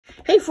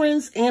Hey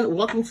friends, and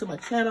welcome to my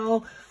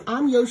channel.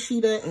 I'm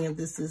Yoshida and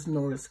this is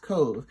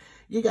Norascove.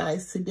 You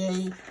guys,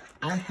 today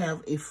I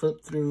have a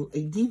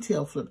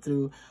detailed flip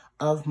through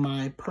of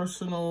my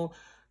personal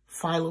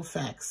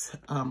Filofax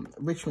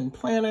Richmond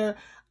planner.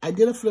 I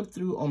did a flip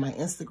through on my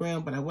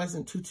Instagram, but I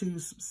wasn't too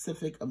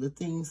specific of the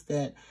things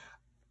that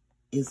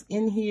is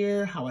in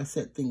here, how I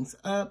set things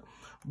up,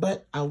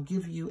 but I'll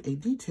give you a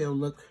detailed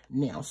look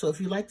now. So if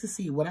you'd like to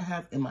see what I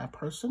have in my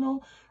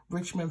personal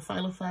Richmond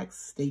Filofax,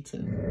 stay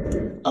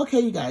tuned. Okay,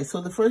 you guys,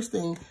 so the first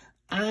thing,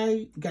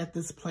 I got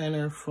this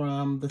planner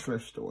from the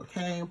thrift store,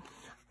 okay?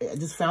 I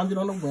just found it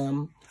on a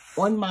whim.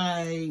 On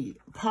my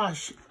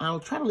Posh, I'll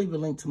try to leave a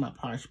link to my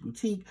Posh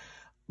boutique,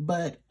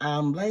 but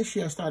last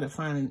year I started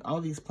finding all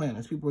these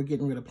planners. People were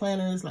getting rid of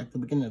planners like the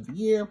beginning of the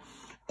year,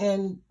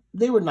 and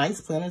they were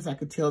nice planners. I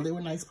could tell they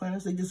were nice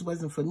planners. They just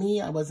wasn't for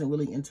me. I wasn't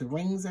really into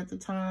rings at the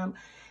time.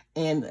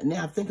 And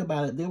now I think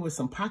about it, there were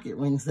some pocket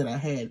rings that I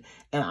had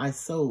and I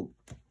sold.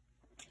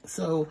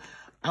 So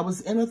I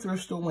was in a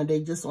thrift store one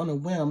day just on a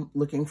whim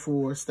looking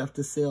for stuff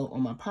to sell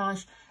on my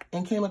Posh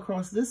and came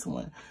across this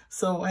one.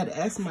 So I had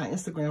asked my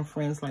Instagram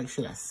friends, like,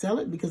 should I sell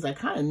it? Because I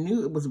kind of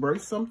knew it was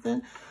worth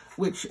something,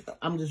 which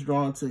I'm just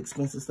drawn to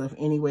expensive stuff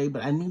anyway,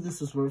 but I knew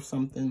this was worth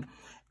something.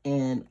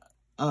 And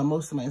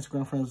most of my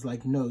Instagram friends were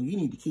like, no, you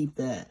need to keep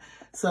that.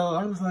 So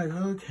I was like,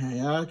 okay,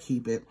 I'll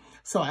keep it.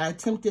 So I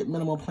attempted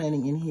minimal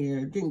planning in here.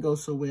 It didn't go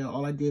so well.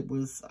 All I did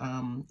was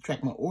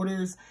track my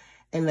orders,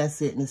 and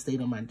that's it, and it stayed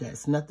on my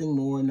desk. Nothing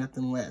more,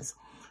 nothing less.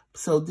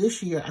 So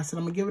this year, I said,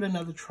 I'm going to give it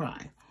another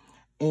try.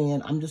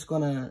 And I'm just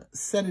going to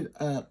set it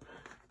up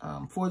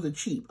for the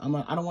cheap. I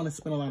don't want to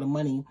spend a lot of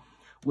money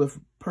with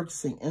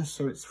purchasing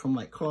inserts from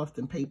like cloth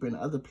and paper and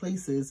other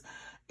places,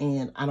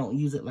 and I don't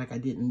use it like I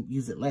didn't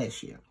use it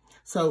last year.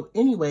 So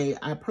anyway,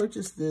 I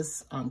purchased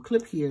this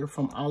clip here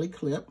from Ollie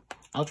Clip.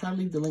 I'll try to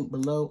leave the link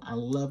below. I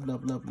love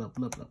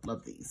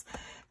these.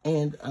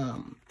 And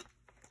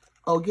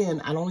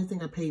again, I only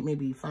think I paid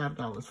maybe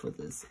 $5 for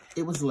this.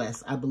 It was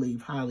less, I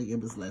believe, highly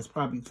it was less,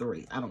 probably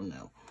 $3, I don't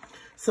know.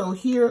 So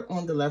here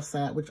on the left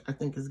side, which I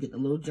think is getting a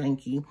little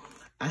janky,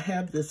 I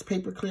have this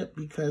paper clip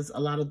because a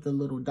lot of the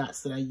little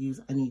dots that I use,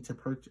 I need to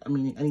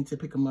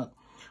pick them up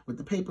with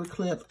the paper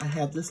clip. I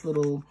have this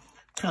little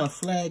kind of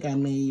flag I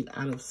made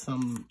out of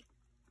some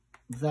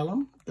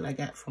vellum that I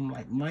got from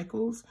like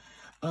Michael's.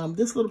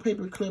 This little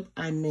paper clip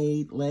I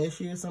made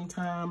last year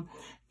sometime.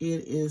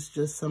 It is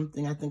just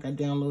something I think I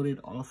downloaded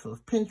off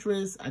of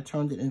Pinterest. I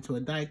turned it into a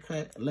die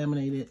cut,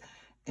 laminated,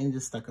 and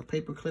just stuck a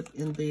paper clip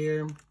in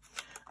there.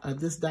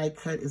 This die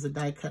cut is a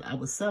die cut I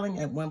was selling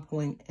at one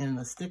point and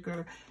a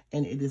sticker,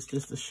 and it is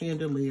just a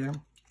chandelier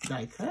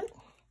die cut.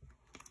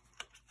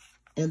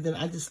 And then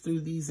I just threw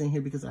these in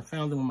here because I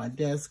found them on my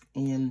desk,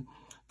 and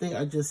they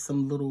are just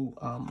some little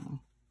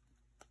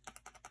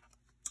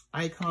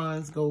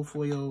icons, gold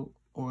foil,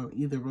 or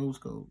either rose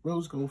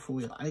gold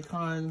foil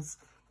icons.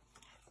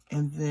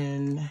 And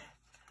then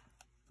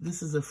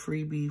this is a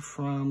freebie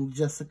from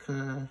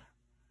Jessica,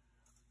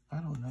 I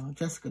don't know,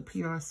 Jessica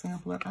PR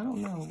Sampler. I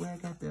don't know where I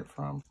got that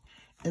from.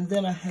 And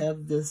then I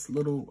have this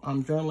little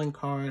journaling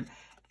card.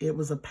 It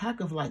was a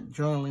pack of like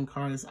journaling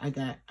cards I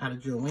got out of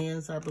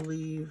Joann's, I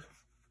believe.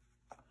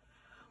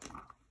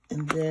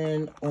 And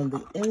then on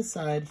the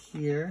inside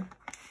here,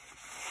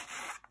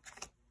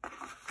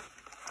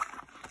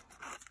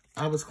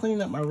 I was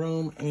cleaning up my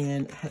room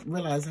and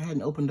realized I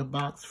hadn't opened a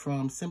box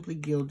from Simply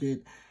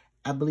Gilded.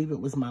 I believe it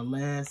was my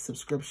last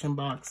subscription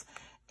box.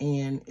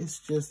 And it's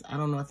just, I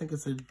don't know, I think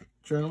it's a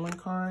journaling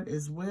card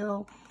as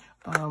well.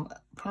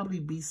 Probably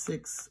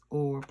B6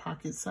 or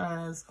pocket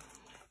size.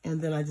 And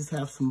then I just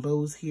have some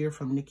bows here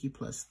from Nikki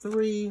Plus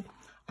 3.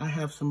 I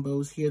have some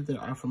bows here that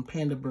are from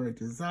Panda Bird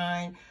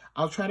Design.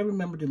 I'll try to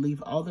remember to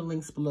leave all the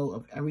links below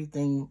of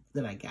everything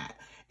that I got.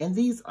 And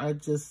these are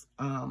just,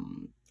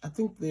 I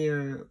think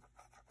they're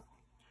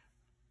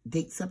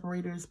date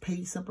separators,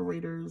 page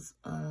separators.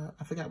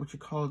 I forgot what you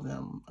call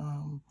them.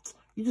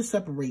 You just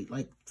separate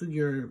like through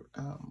your,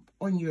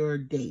 on your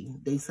day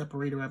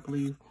separator, I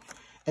believe.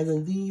 And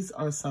then these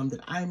are some that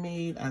I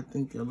made. I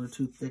think they're a little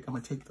too thick. I'm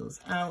going to take those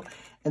out.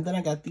 And then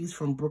I got these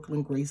from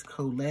Brooklyn Grace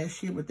Co.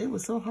 last year, but they were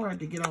so hard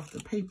to get off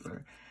the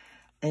paper.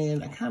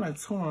 And I kind of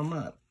tore them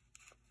up.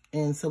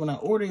 And so when I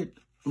ordered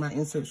my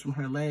inserts from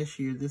her last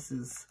year, this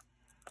is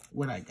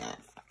what I got.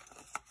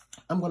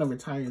 I'm going to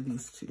retire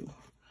these two.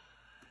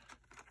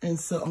 And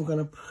so I'm going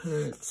to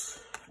put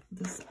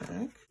this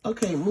back.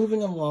 Okay,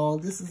 moving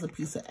along. This is a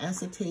piece of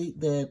acetate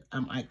that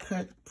I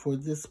cut for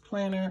this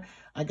planner.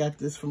 I got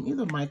this from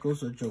either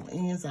Michael's or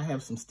Joann's. I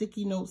have some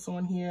sticky notes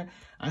on here.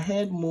 I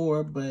had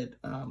more, but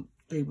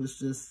they was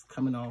just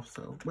coming off,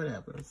 so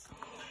whatever.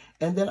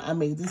 And then I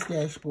made this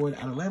dashboard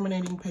out of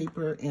laminating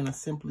paper and a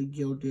Simply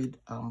Gilded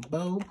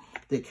bow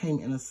that came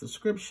in a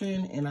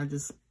subscription. And I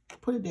just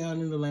put it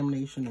down in the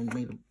lamination and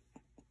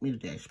made a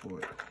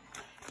dashboard.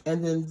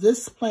 And then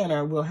this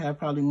planner will have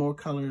probably more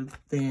color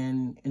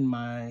than in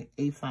my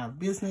A5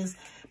 business.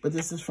 But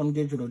this is from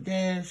Digital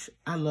Dash.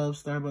 I love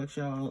Starbucks,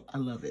 y'all. I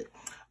love it.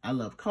 I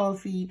love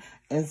coffee.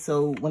 And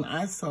so when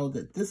I saw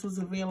that this was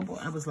available,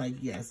 I was like,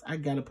 yes, I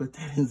got to put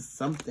that in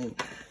something.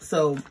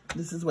 So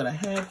this is what I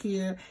have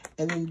here.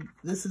 And then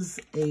this is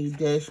a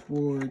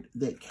dashboard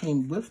that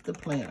came with the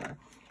planner.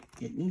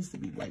 It needs to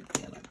be white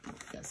planner.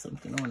 Got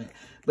something on it.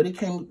 But it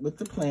came with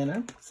the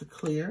planner. It's a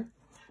clear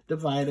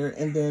divider.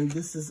 And then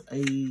this is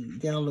a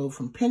download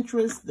from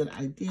Pinterest that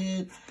I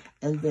did.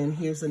 And then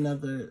here's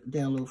another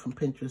download from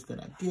Pinterest that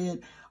I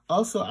did.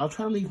 Also, I'll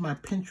try to leave my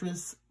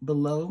Pinterest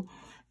below.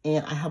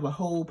 And I have a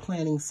whole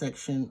planning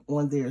section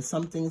on there.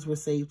 Some things were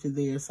saved to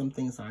there. Some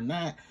things are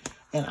not.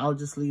 And I'll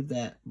just leave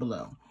that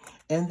below.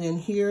 And then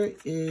here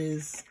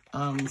is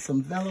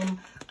some vellum.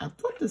 I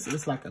thought this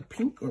was like a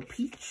pink or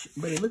peach,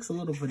 but it looks a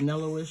little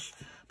vanilla-ish.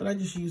 But I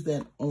just used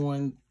that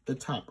on the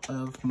top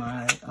of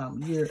my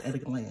year at a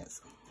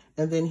glance.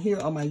 And then here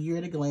on my year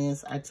at a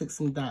glance, I took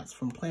some dots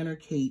from Planner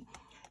Kate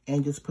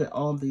and just put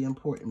all the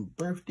important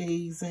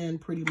birthdays in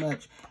pretty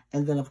much.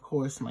 And then, of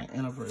course, my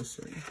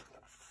anniversary.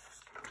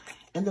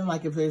 And then,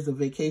 like, if there's a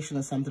vacation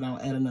or something,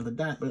 I'll add another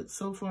dot. But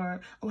so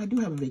far, oh, I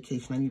do have a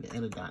vacation. I need to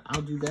add a dot.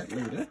 I'll do that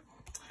later.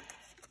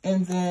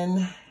 And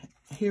then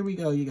here we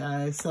go, you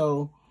guys.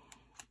 So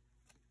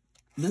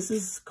this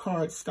is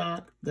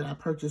cardstock that I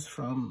purchased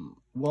from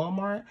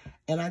Walmart.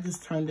 And I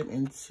just turned it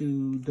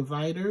into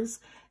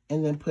dividers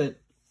and then put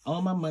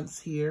all my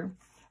months here.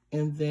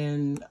 And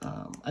then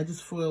I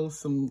just foiled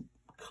some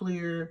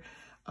clear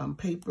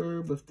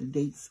paper with the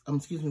dates,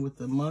 with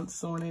the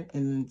months on it,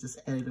 and then just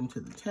added them to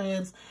the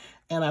tabs.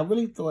 And I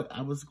really thought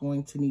I was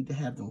going to need to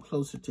have them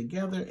closer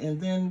together, and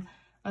then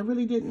I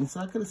really didn't. So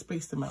I could have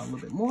spaced them out a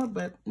little bit more,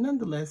 but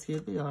nonetheless, here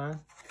they are.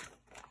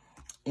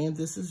 And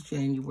this is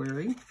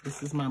January.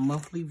 This is my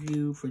monthly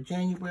view for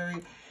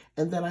January.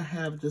 And then I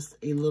have just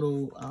a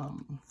little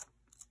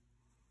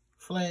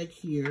flag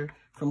here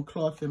from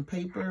Cloth and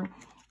Paper,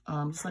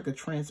 just like a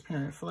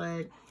transparent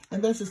flag.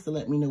 And that's just to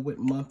let me know what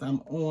month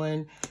I'm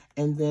on.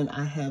 And then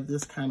I have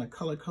this kind of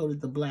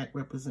color-coded. The black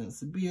represents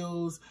the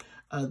bills.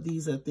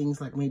 These are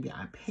things like maybe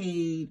I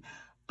paid.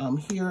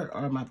 Here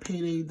are my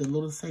payday,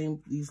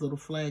 these little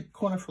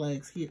corner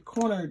flags here.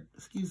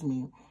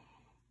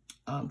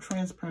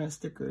 Transparent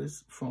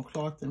stickers from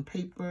Cloth and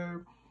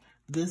Paper.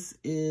 This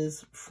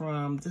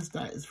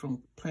dot is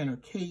from Planner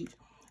Kate.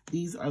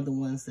 These are the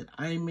ones that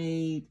I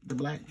made, the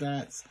black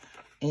dots.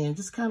 And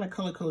just kind of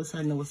color code so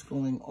I know what's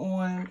going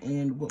on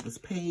and what was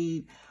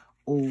paid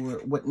or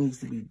what needs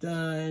to be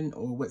done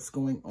or what's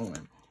going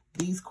on.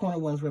 These corner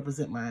ones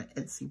represent my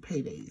Etsy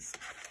paydays.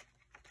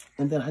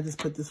 And then I just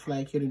put this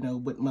flag here to know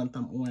what month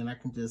I'm on, and I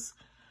can just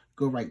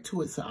go right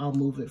to it. So I'll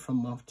move it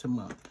from month to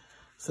month.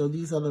 So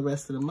these are the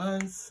rest of the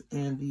months,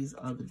 and these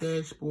are the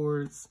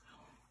dashboards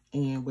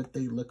and what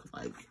they look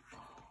like.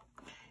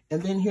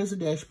 And then here's a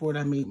dashboard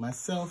I made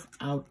myself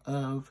out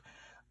of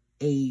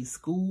a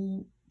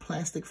school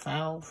plastic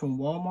file from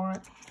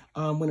Walmart.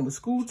 When it was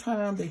school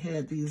time, they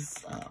had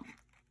these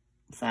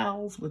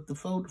files with the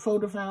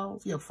folder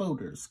files. Yeah,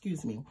 folders,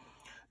 excuse me.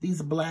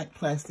 These black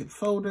plastic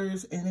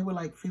folders, and they were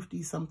like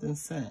 50-something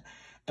cents.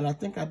 And I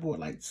think I bought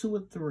like 2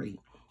 or 3.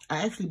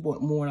 I actually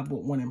bought more, and I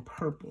bought one in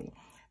purple.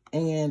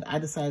 And I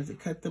decided to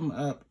cut them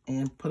up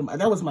and put them,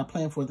 that was my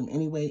plan for them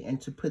anyway, and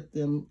to put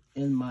them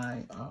in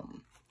my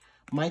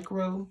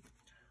micro.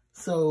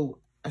 So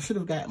I should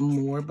have gotten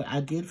more, but I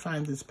did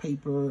find this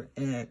paper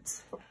at,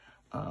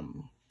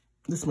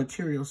 this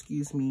material,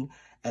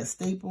 at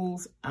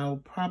Staples. I'll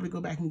probably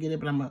go back and get it,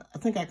 but I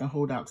think I can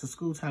hold out to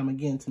school time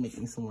again to make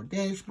me some more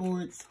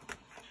dashboards.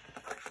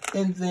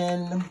 And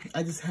then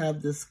I just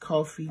have this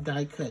coffee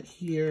die cut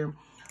here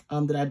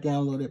that I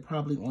downloaded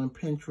probably on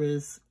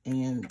Pinterest,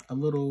 and a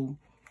little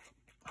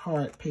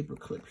hard paper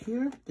clip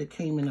here that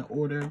came in an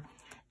order.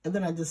 And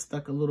then I just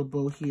stuck a little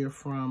bow here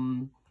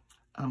from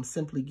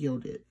Simply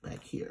Gilded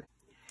back here.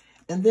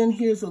 And then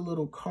here's a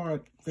little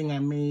card thing I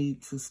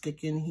made to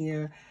stick in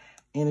here.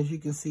 And as you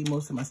can see,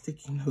 most of my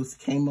sticky notes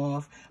came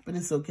off, but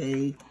it's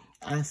okay.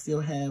 I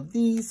still have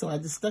these, so I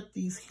just stuck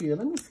these here.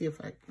 Let me see if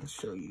I can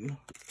show you.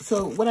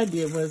 So what I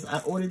did was I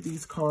ordered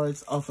these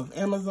cards off of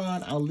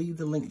Amazon. I'll leave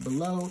the link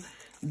below.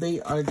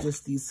 They are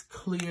just these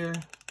clear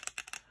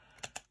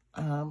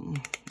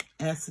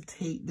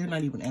acetate. They're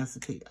not even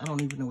acetate. I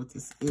don't even know what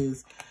this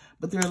is,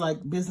 but they're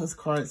like business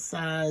card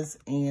size.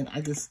 And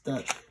I just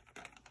stuck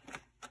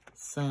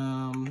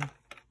some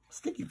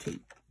sticky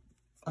tape,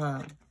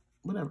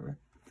 whatever.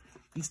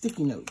 These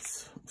sticky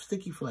notes,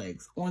 sticky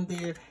flags on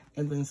there,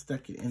 and then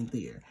stuck it in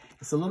there.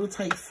 It's a little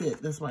tight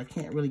fit. That's why I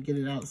can't really get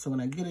it out. So when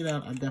I get it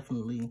out, I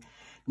definitely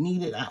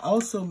need it. I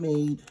also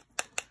made,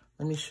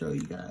 let me show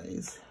you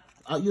guys.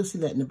 You'll see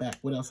that in the back,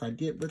 what else I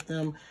did with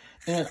them.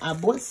 And I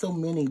bought so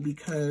many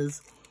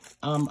because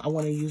I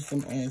want to use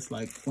them as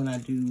like when I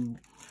do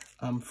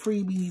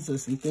freebies or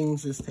some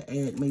things just to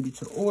add maybe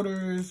to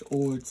orders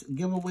or to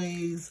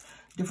giveaways,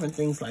 different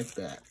things like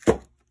that.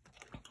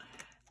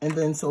 And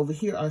then, so over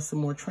here are some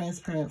more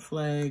transparent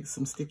flags,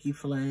 some sticky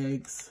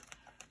flags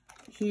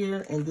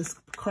here. And this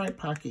card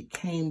pocket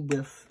came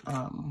with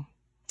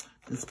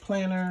this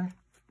planner.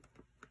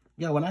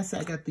 Yeah, when I say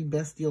I got the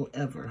best deal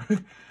ever.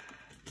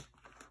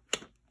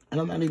 And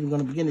I'm not even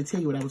going to begin to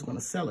tell you what I was going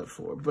to sell it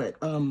for. But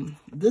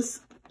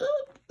this,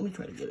 let me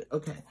try to get it.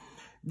 Okay.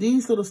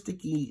 These little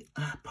sticky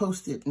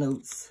Post-it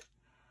notes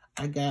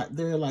I got,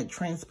 they're like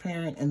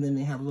transparent, and then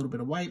they have a little bit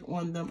of white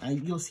on them.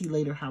 And you'll see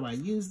later how I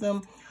use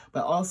them.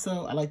 But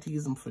also, I like to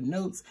use them for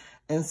notes.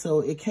 And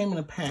so it came in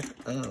a pack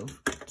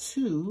of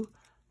 2.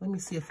 Let me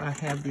see if I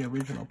have the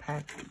original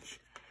package.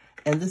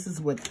 And this is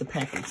what the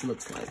package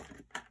looks like.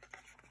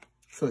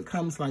 So it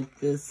comes like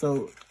this.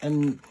 So,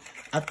 and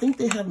I think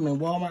they have them in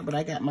Walmart, but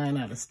I got mine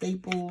out of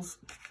Staples.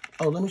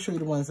 Oh, let me show you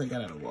the ones I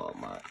got out of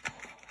Walmart.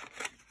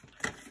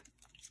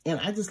 And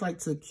I just like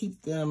to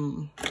keep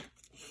them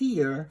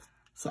here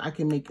so I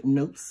can make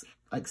notes,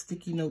 like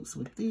sticky notes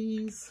with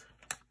these.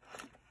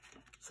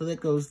 So that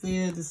goes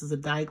there. This is a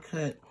die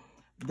cut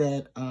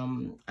that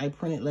I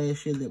printed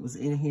last year that was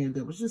in here,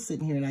 that was just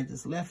sitting here, and I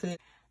just left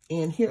it.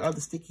 And here are the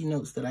sticky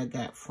notes that I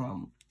got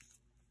from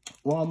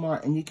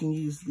Walmart. And you can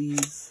use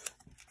these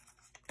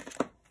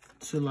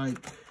to like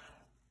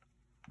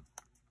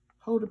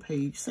hold a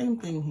page. Same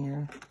thing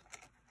here.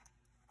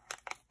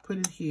 Put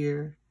it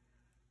here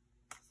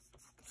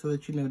so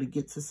that you know to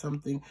get to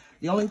something.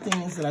 The only thing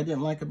is that I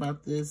didn't like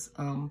about this,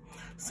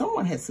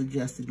 someone had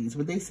suggested these,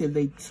 but they said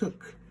they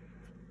took,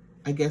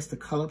 I guess, the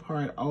color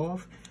part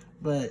off,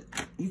 but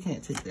you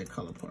can't take that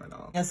color part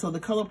off. And so the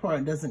color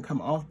part doesn't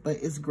come off, but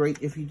it's great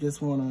if you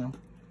just want to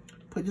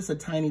put just a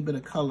tiny bit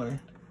of color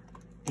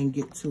and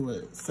get to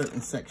a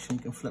certain section.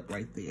 You can flip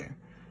right there.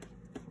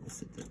 Let's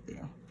sit that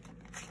there.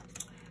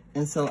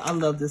 And so I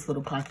love this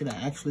little pocket.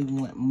 I actually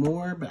want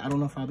more, but I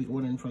don't know if I'll be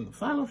ordering from the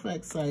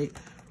Filofax site.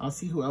 I'll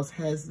see who else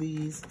has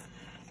these.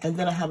 And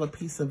then I have a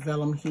piece of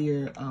vellum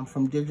here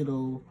from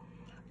Digital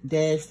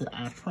Dash that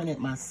I printed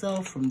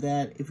myself from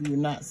that. If you're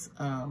not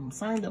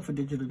signed up for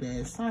Digital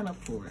Dash, sign up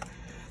for it.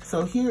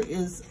 So here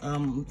is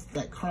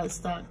that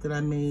cardstock that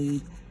I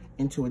made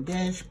into a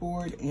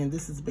dashboard, and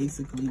this is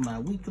basically my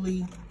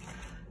weekly.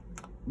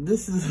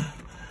 This is,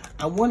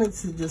 I wanted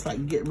to just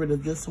like get rid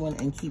of this one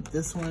and keep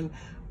this one,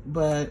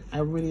 but I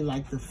really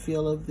like the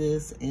feel of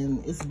this,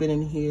 and it's been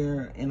in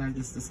here, and I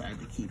just decided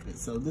to keep it.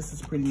 So this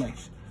is pretty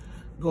much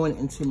going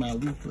into my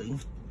weekly.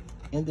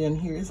 And then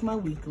here is my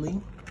weekly,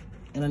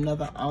 and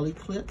another ollie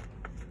clip.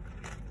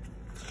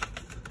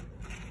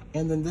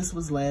 And then this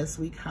was last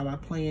week, how I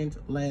planned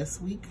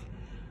last week.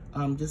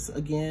 Just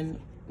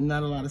again,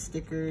 not a lot of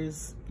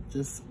stickers,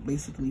 just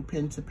basically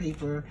pen to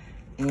paper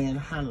and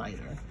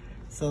highlighter.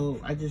 So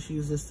I just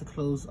use this to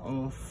close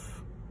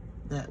off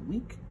that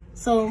week.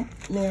 So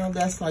now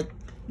that's like,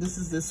 this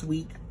is this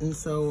week, and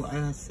so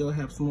I still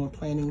have some more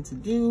planning to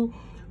do.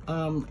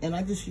 And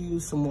I just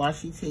use some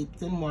washi tape,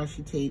 thin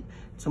washi tape,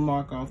 to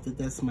mark off that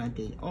that's my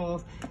day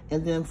off.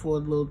 And then for a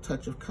little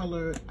touch of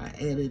color, I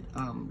added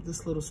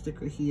this little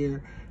sticker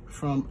here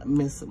from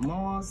Miss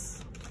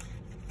Moss.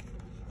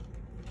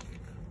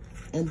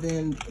 And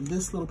then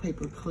this little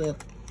paper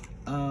clip,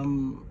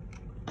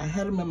 I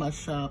had them in my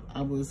shop.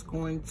 I was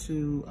going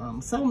to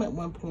sell them at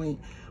one point,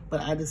 but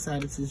I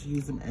decided to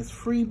use them as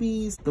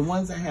freebies. The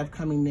ones I have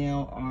coming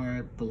now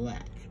are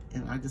black,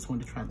 and I just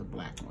wanted to try the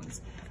black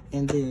ones,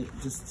 and they're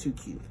just too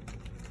cute.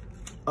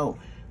 Oh,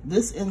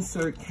 this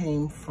insert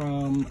came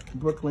from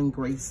Brooklyn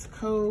Grace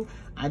Cove.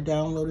 I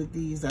downloaded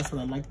these. That's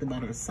what I liked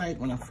about her site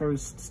when I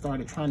first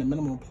started trying the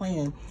minimal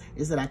plan,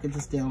 is that I could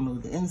just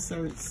download the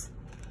inserts.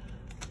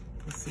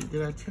 Let's see,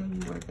 did I tell you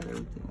where I got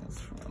everything else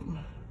from?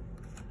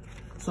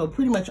 So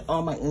pretty much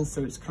all my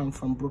inserts come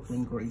from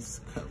Brooklyn Grace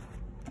Cove.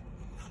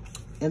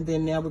 And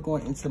then now we're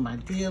going into my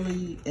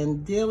daily,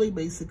 and daily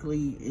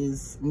basically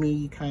is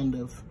me kind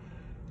of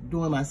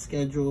doing my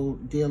schedule,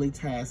 daily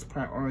tasks,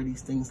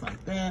 priorities, things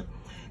like that.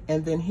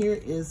 And then here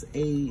is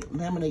a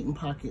laminating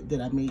pocket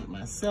that I made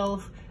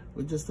myself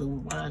with just a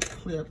wide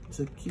clip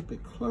to keep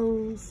it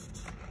closed.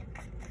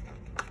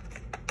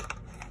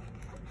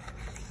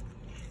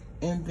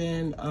 And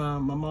then my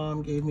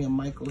mom gave me a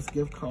Michael's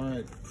gift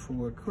card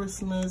for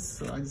Christmas,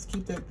 so I just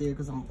keep that there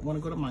because I want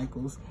to go to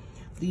Michael's.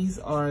 These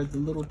are the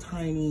little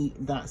tiny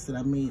dots that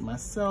I made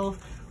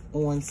myself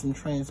on some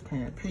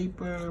transparent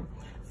paper.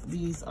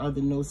 These are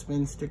the no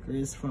spin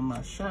stickers from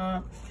my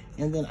shop.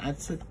 And then I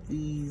took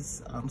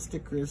these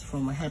stickers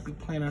from a Happy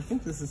Planner. I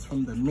think this is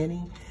from the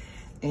Mini.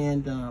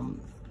 And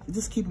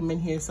just keep them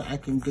in here so I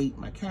can date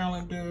my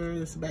calendar.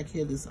 This back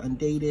here, this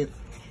undated.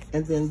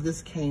 And then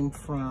this came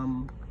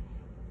from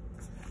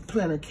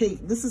Planner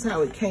Kate. This is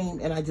how it came,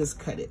 and I just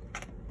cut it.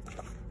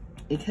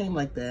 It came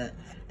like that,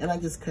 and I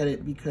just cut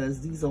it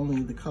because these are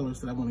only the colors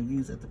that I want to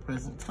use at the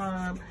present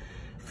time,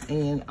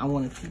 and I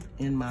want to keep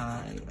in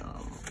my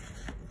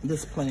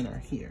this planner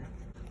here.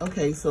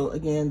 Okay, so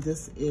again,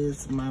 this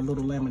is my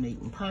little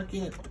laminating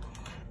pocket,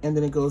 and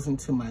then it goes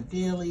into my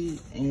daily,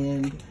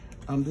 and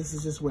this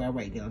is just where I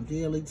write down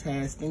daily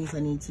tasks, things I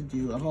need to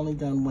do. I've only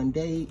done one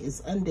day.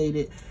 It's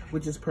undated,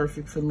 which is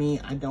perfect for me.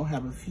 I don't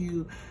have a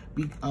few,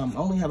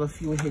 only have a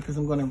few in here because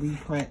I'm going to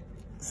reprint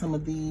some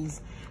of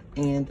these.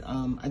 And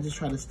I just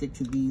try to stick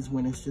to these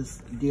when it's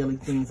just daily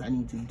things I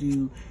need to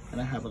do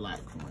and I have a lot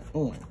going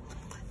on.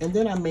 And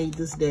then I made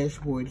this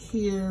dashboard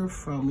here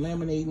from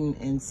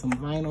laminating and some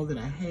vinyl that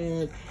I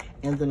had,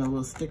 and then a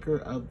little sticker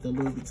of the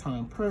Louis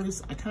Vuitton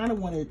purse. I kind of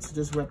wanted to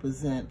just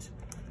represent,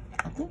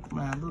 I think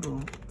my little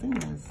thing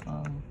is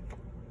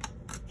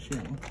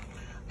sharing.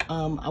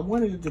 I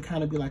wanted it to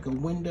kind of be like a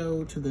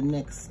window to the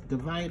next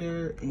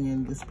divider,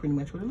 and this is pretty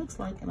much what it looks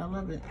like, and I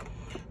love it.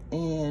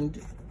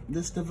 And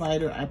this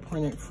divider I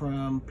printed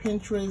from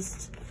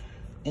Pinterest,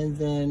 and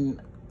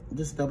then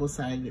just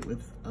double-sided it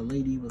with a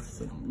lady with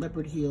some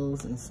leopard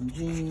heels and some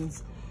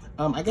jeans.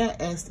 I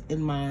got asked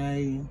in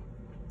my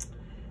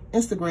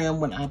Instagram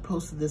when I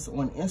posted this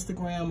on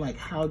Instagram, like,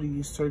 how do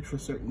you search for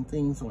certain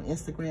things on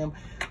Instagram?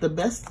 The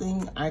best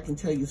thing I can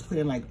tell you is put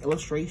in like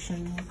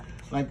illustration,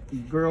 like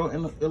girl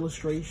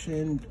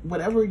illustration,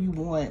 whatever you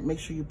want. Make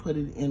sure you put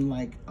it in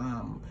like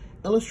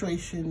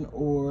illustration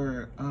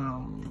or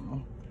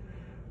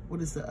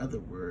what is the other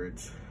word?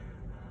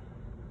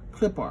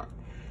 Clip art.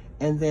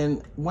 And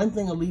then one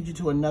thing will lead you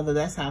to another.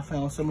 That's how I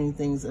found so many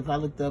things. If I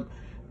looked up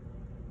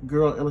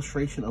girl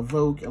illustration or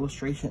Vogue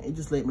illustration, it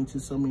just led me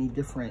to so many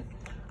different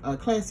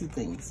classy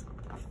things.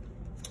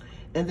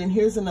 And then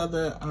here's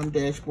another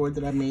dashboard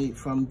that I made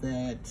from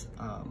that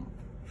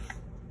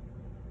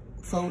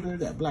folder,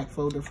 that black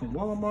folder from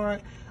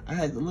Walmart. I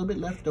had a little bit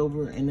left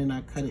over, and then I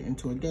cut it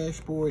into a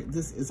dashboard.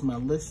 This is my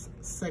list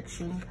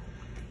section.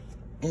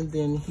 And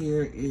then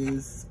here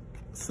is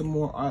some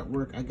more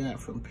artwork I got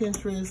from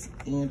Pinterest,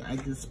 and I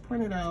just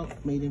printed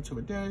out, made into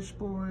a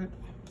dashboard.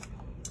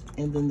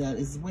 And then that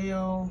as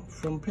well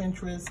from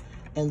Pinterest.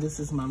 And this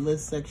is my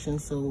list section.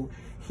 So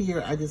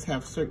here I just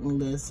have certain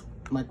lists,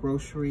 my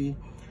grocery,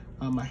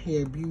 my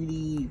hair,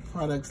 beauty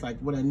products, like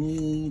what I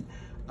need,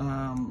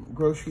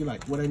 grocery,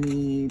 like what I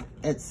need,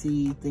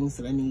 Etsy, things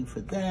that I need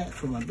for that,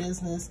 for my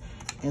business.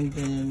 And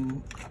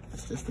then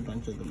it's just a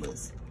bunch of the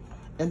lists.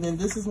 And then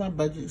this is my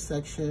budget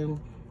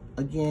section.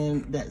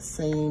 Again, that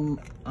same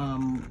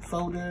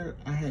folder,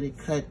 I had it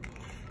cut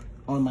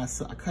on my,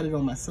 I cut it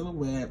on my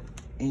silhouette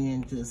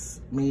and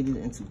just made it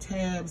into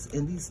tabs.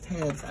 And these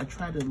tabs, I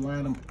try to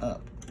line them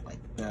up like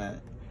that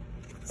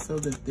so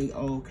that they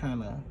all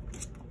kind of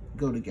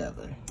go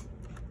together.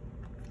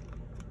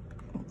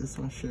 This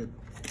one should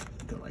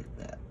go like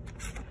that.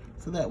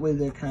 So that way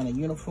they're kind of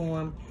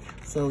uniform.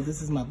 So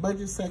this is my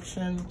budget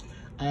section.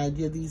 I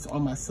did these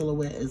on my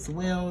silhouette as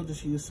well.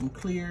 Just use some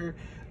clear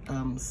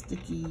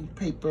sticky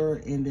paper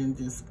and then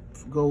just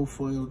gold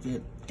foiled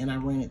it, and I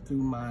ran it through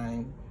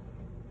my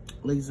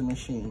laser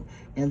machine.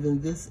 And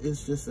then this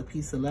is just a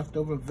piece of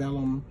leftover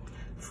vellum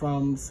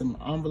from some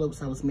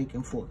envelopes I was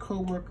making for a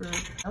coworker.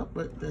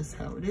 But that's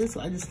how it is.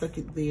 So I just stuck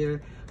it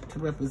there to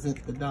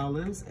represent the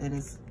dollars, and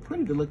it's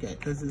pretty to look at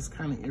because it's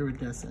kind of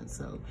iridescent.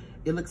 So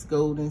it looks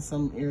gold in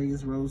some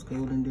areas, rose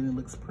gold, and then it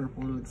looks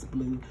purple, it looks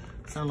blue.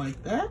 So I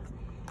like that.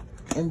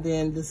 And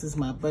then this is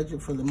my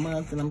budget for the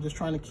month, and I'm just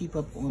trying to keep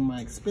up on my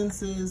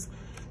expenses.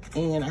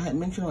 And I had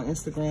mentioned on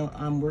Instagram,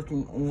 I'm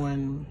working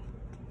on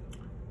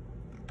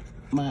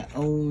my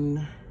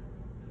own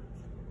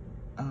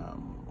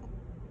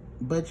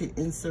budget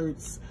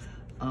inserts,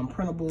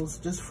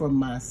 printables, just for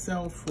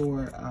myself.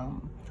 For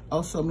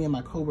also, me and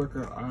my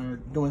coworker are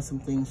doing some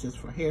things just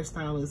for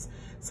hairstylists.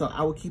 So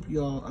I will keep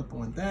you all up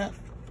on that.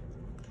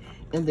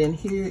 And then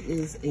here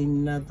is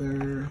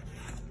another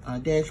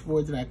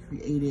dashboard that I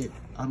created.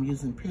 I'm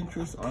using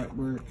Pinterest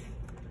artwork,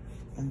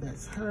 and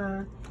that's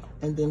her.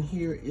 And then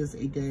here is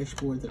a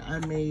dashboard that I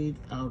made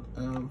out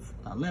of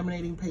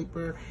laminating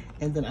paper.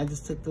 And then I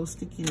just took those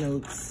sticky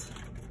notes,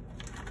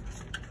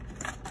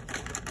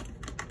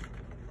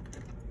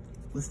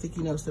 the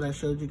sticky notes that I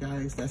showed you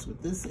guys, that's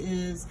what this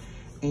is.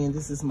 And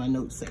this is my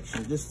note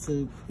section, just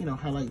to, you know,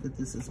 highlight that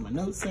this is my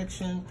note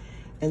section.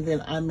 And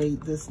then I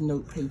made this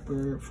note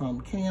paper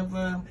from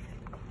Canva.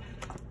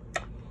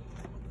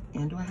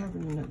 And do I have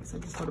any notes? I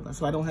just thought about it.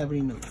 So I don't have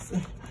any notes.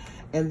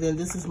 And then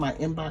this is my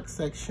inbox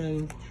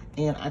section.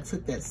 And I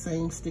took that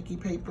same sticky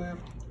paper,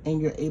 and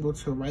you're able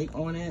to write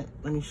on it.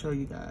 Let me show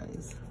you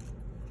guys.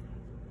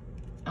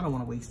 I don't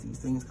want to waste these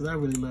things because I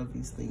really love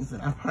these things,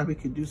 and I probably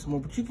could do some more.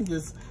 But you can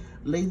just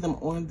lay them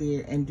on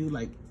there and do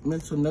like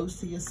mental notes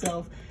to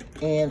yourself.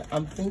 And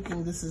I'm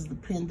thinking this is the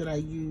pen that I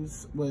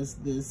use, was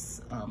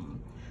this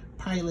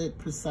Pilot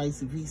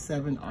Precise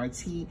V7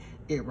 RT.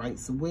 It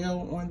writes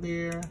well on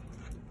there,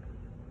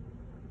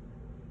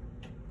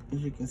 as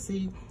you can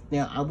see.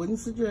 Now, I wouldn't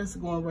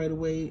suggest going right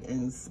away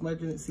and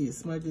smudging it. See, it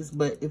smudges,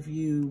 but if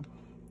you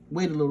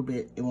wait a little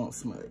bit, it won't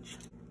smudge.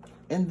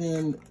 And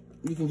then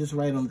you can just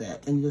write on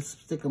that and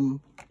just stick them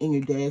in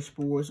your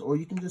dashboards, or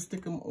you can just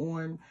stick them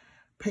on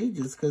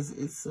pages because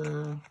it's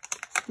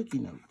sticky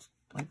notes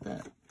like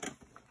that.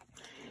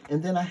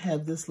 And then I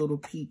have this little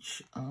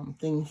peach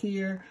thing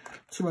here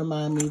to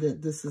remind me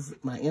that this is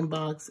my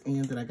inbox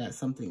and that I got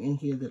something in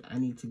here that I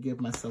need to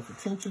give myself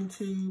attention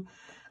to.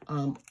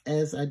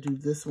 As I do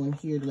this one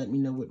here to let me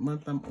know what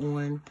month I'm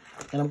on.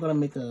 And I'm going to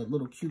make a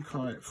little cue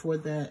card for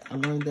that. I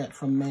learned that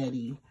from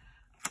Maddie,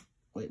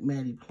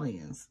 Maddie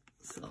Plans.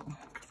 So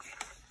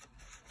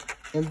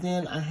And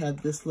then I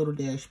have this little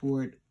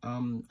dashboard.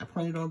 I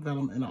printed on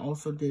vellum, and I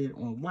also did it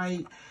on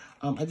white.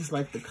 I just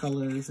like the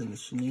colors and the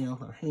Chanel,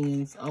 her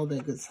hands, all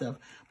that good stuff.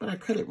 But I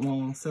cut it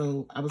wrong,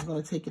 so I was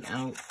going to take it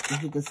out.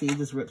 As you can see, it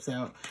just rips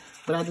out.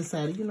 But I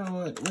decided, you know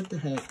what the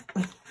heck?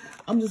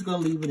 I'm just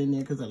going to leave it in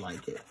there because I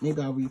like it.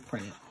 Maybe I'll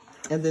reprint it.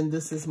 And then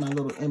this is my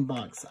little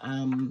inbox.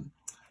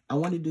 I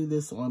want to do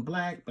this on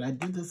black, but I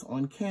did this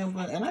on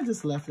Canva, and I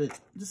just left it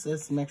just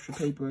as some extra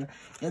paper.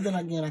 And then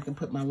again, I can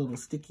put my little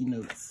sticky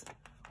notes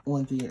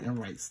on there and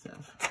write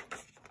stuff.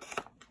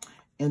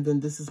 And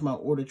then this is my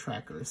order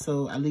tracker.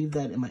 So I leave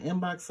that in my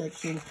inbox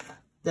section.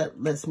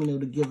 That lets me know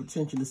to give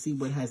attention to see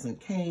what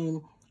hasn't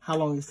came, how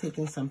long it's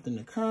taking something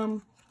to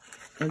come.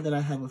 And then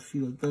I have a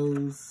few of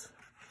those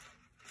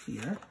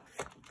here.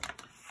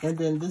 And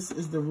then this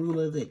is the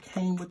ruler that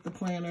came with the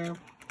planner.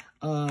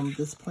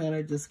 This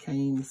planner just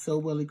came so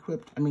well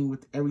equipped. I mean,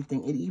 with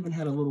everything. It even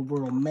had a little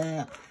world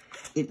map.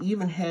 It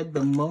even had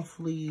the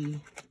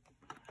monthly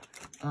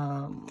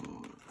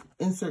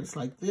inserts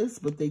like this,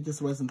 but they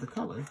just wasn't the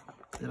color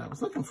that I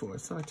was looking for.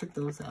 So I took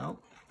those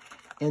out.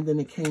 And then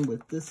it came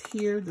with this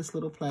here, this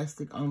little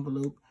plastic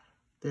envelope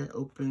that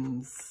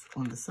opens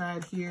on the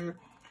side here.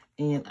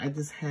 And I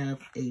just have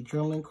a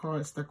journaling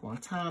card stuck on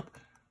top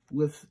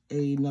with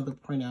another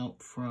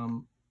printout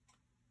from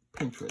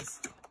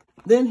Pinterest.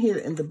 Then here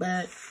in the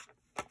back,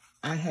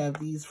 I have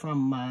these from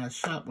my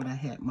shop when I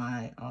had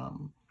my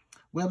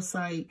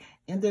website.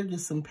 And they're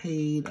just some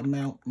paid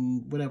amount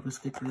and whatever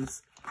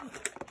stickers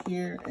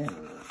here.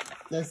 And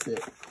that's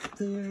it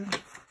there.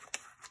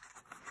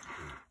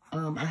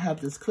 I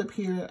have this clip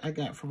here I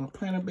got from a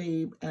planner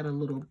babe at a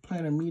little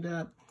planner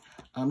meetup.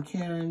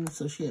 Karen,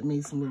 so she had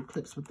made some little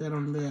clips with that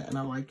on there, and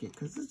I like it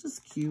because it's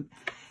just cute.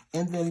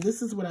 And then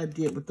this is what I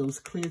did with those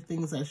clear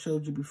things I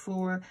showed you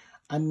before.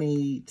 I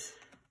made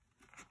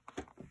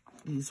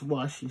these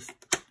washi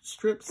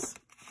strips.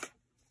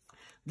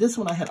 This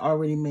one I had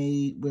already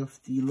made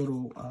with the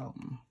little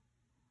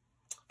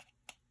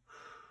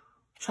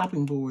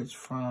chopping boards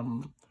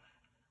from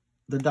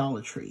the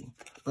Dollar Tree.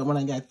 But when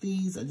I got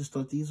these, I just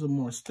thought these were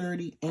more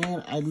sturdy.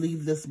 And I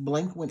leave this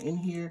blank one in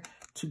here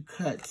to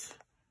cut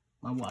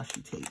my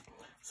washi tape.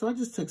 So I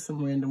just took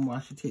some random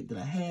washi tape that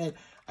I had.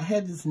 I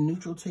had this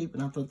neutral tape,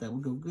 and I thought that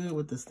would go good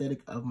with the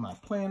aesthetic of my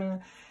planner.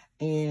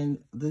 And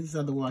these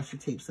are the washi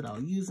tapes that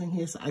I'll use in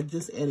here. So I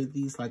just added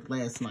these like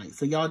last night.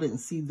 So y'all didn't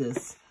see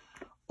this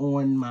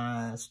on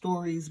my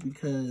stories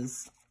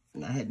because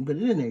I hadn't put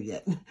it in there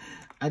yet.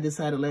 I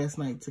decided last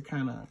night to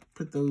kind of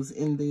put those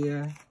in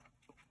there.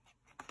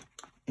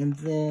 And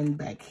then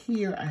back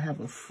here, I have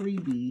a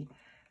freebie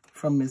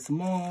from Miss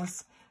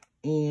Moss.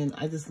 And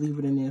I just leave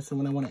it in there so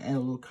when I want to add a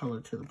little color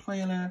to the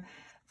planner.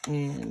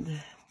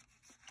 And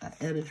I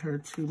added her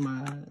to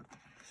my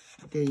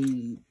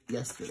day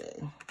yesterday.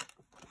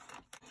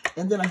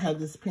 And then I have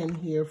this pen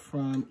here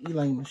from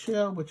Elaine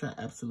Michelle, which I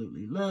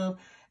absolutely love.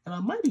 And I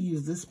might have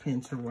used this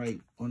pen to write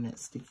on that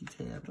sticky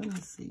tab. Let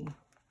me see.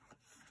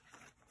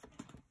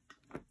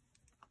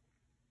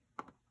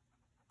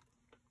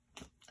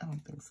 I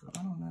don't think so.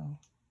 I don't know.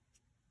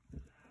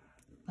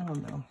 I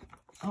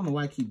don't know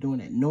why I keep doing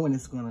that, knowing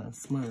it's going to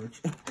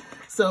smudge.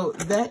 So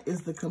that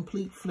is the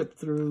complete flip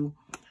through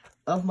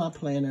of my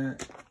planner.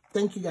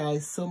 Thank you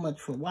guys so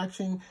much for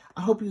watching.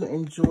 I hope you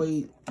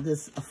enjoyed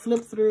this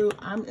flip through.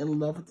 I'm in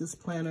love with this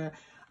planner.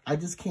 I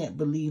just can't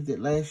believe that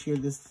last year,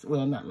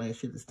 well, not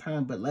last year this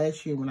time, but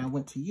last year when I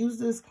went to use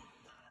this,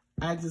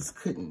 I just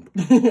couldn't.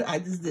 I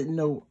just didn't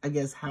know, I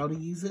guess, how to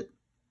use it.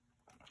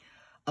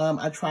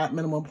 I tried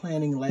minimal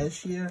planning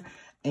last year,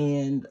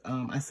 and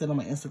I said on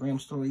my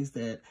Instagram stories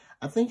that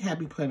I think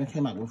Happy Planner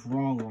came out with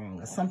wrong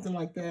or something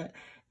like that.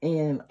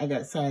 And I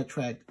got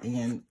sidetracked,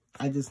 and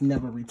I just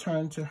never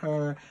returned to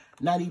her.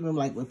 Not even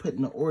like with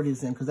putting the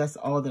orders in, because that's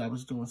all that I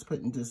was doing, was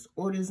putting just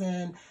orders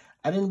in.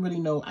 I didn't really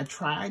know. I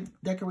tried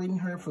decorating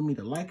her for me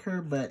to like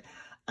her, but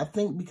I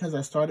think because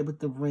I started with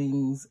the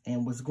rings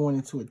and was going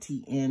into a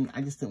TN,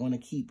 I just didn't want to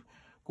keep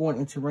going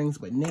into rings.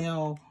 But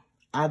now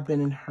I've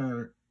been in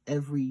her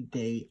every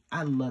day.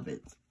 I love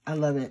it. I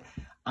love it.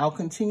 I'll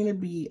continue to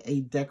be a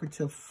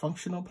decorative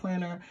functional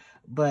planner,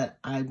 but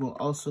I will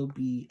also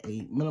be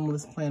a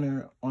minimalist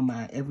planner on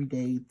my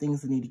everyday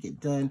things that need to get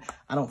done.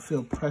 I don't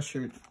feel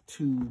pressured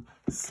to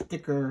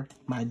sticker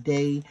my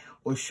day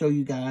or show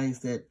you guys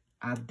that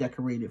I've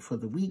decorated for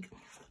the week.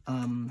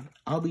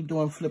 I'll be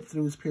doing flip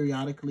throughs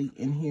periodically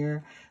in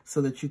here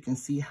so that you can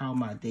see how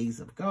my days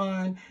have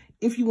gone.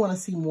 If you want to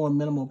see more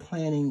minimal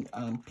planning,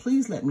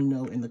 please let me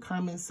know in the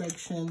comment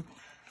section,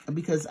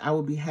 because I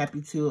will be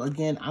happy to.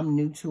 Again, I'm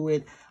new to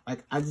it.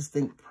 Like, I just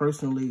think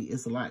personally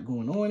it's a lot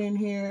going on in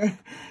here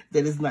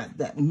that is not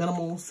that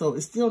minimal. So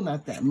it's still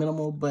not that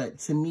minimal, but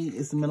to me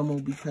it's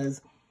minimal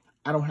because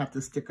I don't have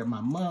to sticker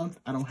my month.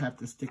 I don't have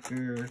to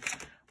sticker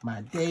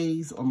my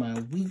days or my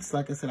weeks.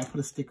 Like I said, I put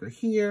a sticker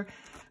here,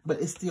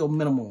 but it's still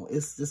minimal.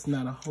 It's just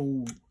not a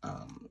whole,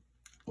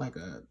 like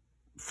a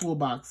full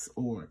box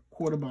or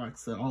quarter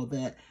box or all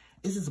that.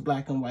 It's just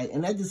black and white.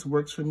 And that just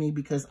works for me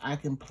because I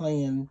can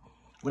plan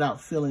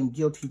without feeling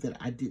guilty that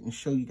I didn't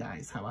show you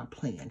guys how I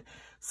planned.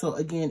 So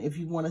again, if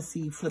you want to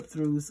see flip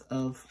throughs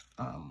of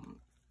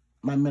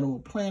my minimal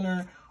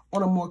planner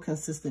on a more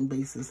consistent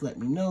basis, let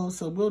me know.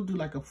 So we'll do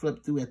like a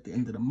flip through at the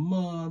end of the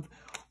month,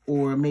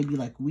 or maybe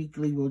like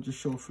weekly, we'll just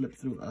show a flip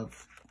through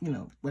of, you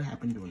know, what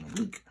happened during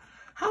the week.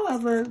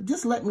 However,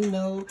 just let me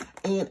know.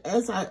 And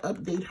as I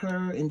update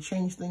her and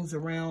change things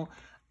around,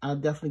 I'll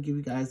definitely give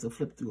you guys a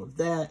flip through of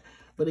that.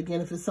 But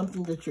again, if it's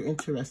something that you're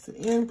interested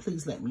in,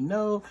 please let me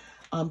know.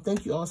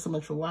 Thank you all so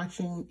much for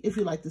watching. If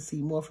you'd like to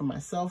see more from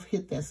myself,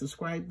 hit that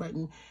subscribe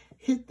button,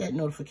 hit that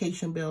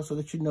notification bell so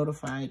that you're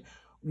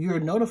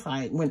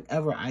notified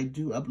whenever I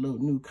do upload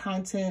new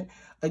content.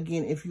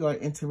 Again, if you are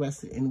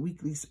interested in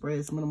weekly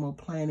spreads, minimal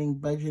planning,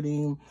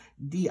 budgeting,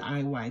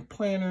 DIY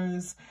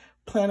planners,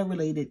 planner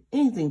related,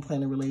 anything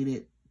planner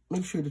related,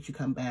 make sure that you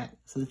come back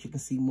so that you can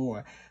see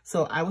more.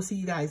 So I will see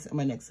you guys in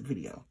my next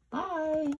video. Bye.